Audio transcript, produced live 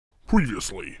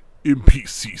Previously in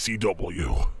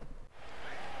PCCW.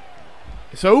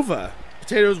 It's over.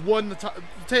 Potato has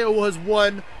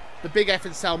won the big F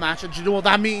in Cell match, and do you know what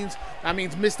that means? That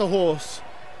means Mr. Horse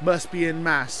must be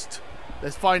unmasked.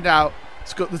 Let's find out.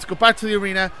 Let's go back to the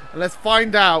arena and let's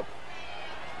find out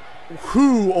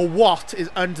who or what is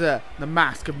under the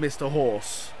mask of Mr.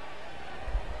 Horse.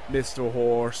 Mr.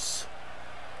 Horse.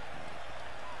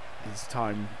 It's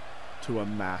time to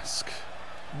unmask.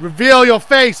 Reveal your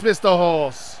face, Mr.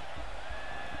 Horse!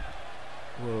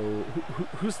 Whoa,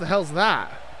 who's the hell's that?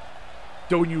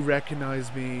 Don't you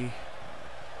recognize me?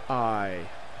 I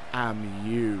am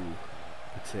you,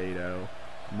 Potato.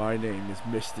 My name is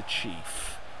Mr.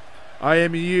 Chief. I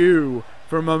am you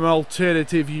from an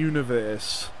alternative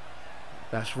universe.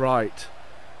 That's right.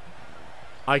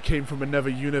 I came from another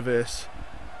universe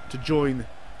to join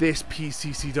this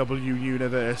PCCW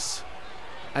universe.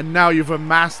 And now you've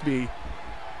unmasked me.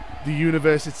 The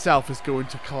universe itself is going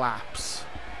to collapse.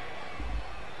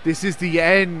 This is the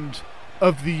end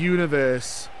of the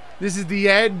universe. This is the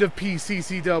end of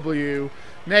PCCW.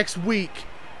 Next week,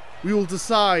 we will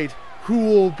decide who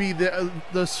will be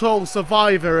the sole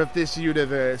survivor of this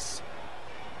universe.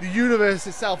 The universe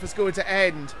itself is going to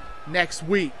end next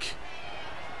week.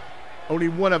 Only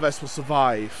one of us will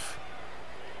survive.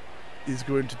 It's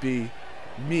going to be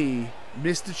me,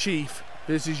 Mr. Chief,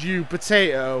 versus you,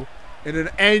 Potato, in an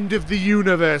end of the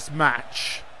universe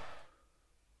match.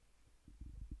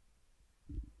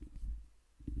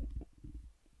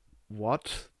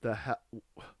 What the hell?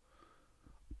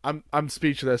 I'm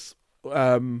speechless.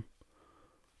 What?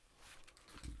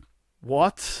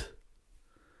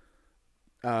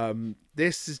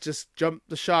 This is just jumped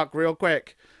the shark real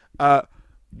quick.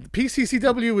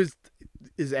 PCCW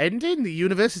is ending. The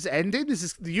universe is ending.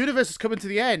 The universe is coming to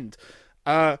the end.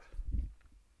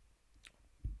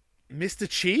 Mr.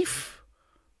 Chief?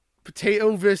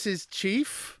 Potato versus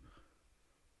Chief?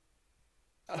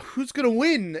 Who's gonna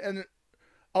win? And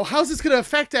how's this gonna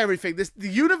affect everything? The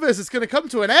universe is gonna come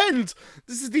to an end.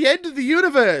 This is the end of the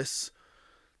universe.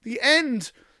 The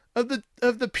end of the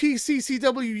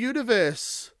PCCW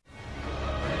universe.